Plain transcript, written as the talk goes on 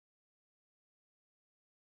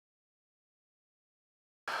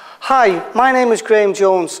Hi, my name is Graham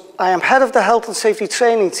Jones. I am head of the Health and Safety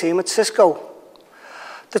Training team at Cisco.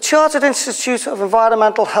 The Chartered Institute of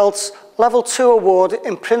Environmental Health's Level 2 award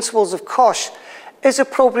in Principles of COSHH is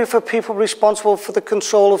appropriate for people responsible for the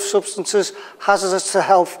control of substances hazardous to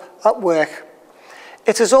health at work.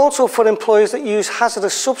 It is also for employees that use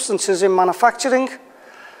hazardous substances in manufacturing,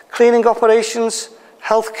 cleaning operations,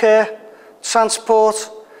 healthcare, transport,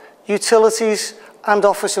 utilities and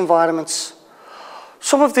office environments.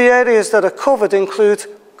 Some of the areas that are covered include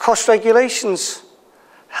COSHH regulations,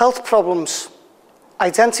 health problems,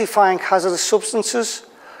 identifying hazardous substances,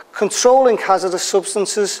 controlling hazardous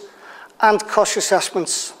substances, and COSHH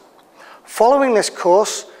assessments. Following this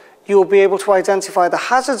course, you will be able to identify the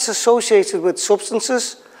hazards associated with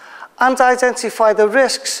substances and identify the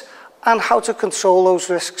risks and how to control those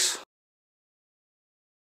risks.